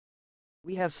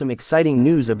We have some exciting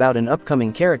news about an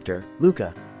upcoming character,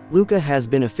 Luka. Luka has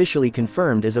been officially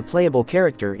confirmed as a playable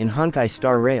character in Honkai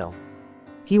Star Rail.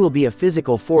 He will be a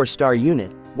physical 4-star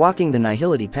unit, walking the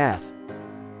Nihility path.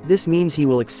 This means he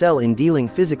will excel in dealing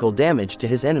physical damage to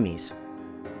his enemies.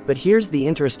 But here's the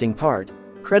interesting part.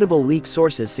 Credible leak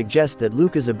sources suggest that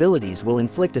Luka's abilities will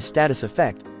inflict a status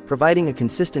effect, providing a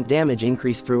consistent damage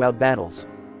increase throughout battles.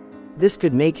 This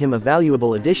could make him a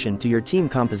valuable addition to your team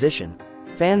composition.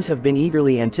 Fans have been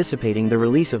eagerly anticipating the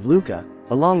release of Luka,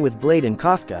 along with Blade and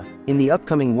Kafka, in the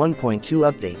upcoming 1.2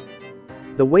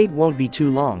 update. The wait won't be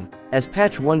too long, as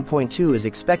patch 1.2 is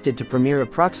expected to premiere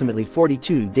approximately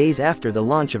 42 days after the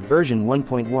launch of version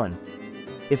 1.1.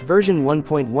 If version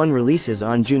 1.1 releases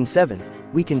on June 7th,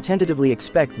 we can tentatively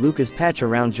expect Luka's patch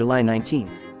around July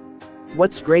 19th.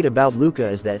 What's great about Luka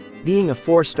is that, being a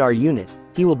 4-star unit,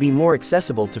 he will be more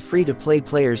accessible to free-to-play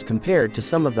players compared to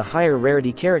some of the higher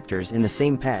rarity characters in the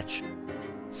same patch.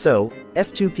 So,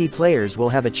 F2P players will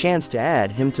have a chance to add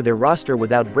him to their roster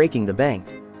without breaking the bank.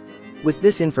 With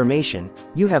this information,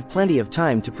 you have plenty of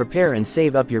time to prepare and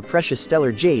save up your precious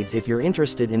stellar jades if you're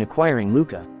interested in acquiring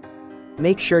Luka.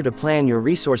 Make sure to plan your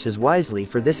resources wisely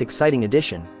for this exciting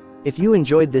addition. If you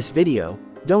enjoyed this video,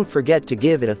 don't forget to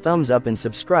give it a thumbs up and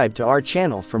subscribe to our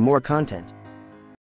channel for more content.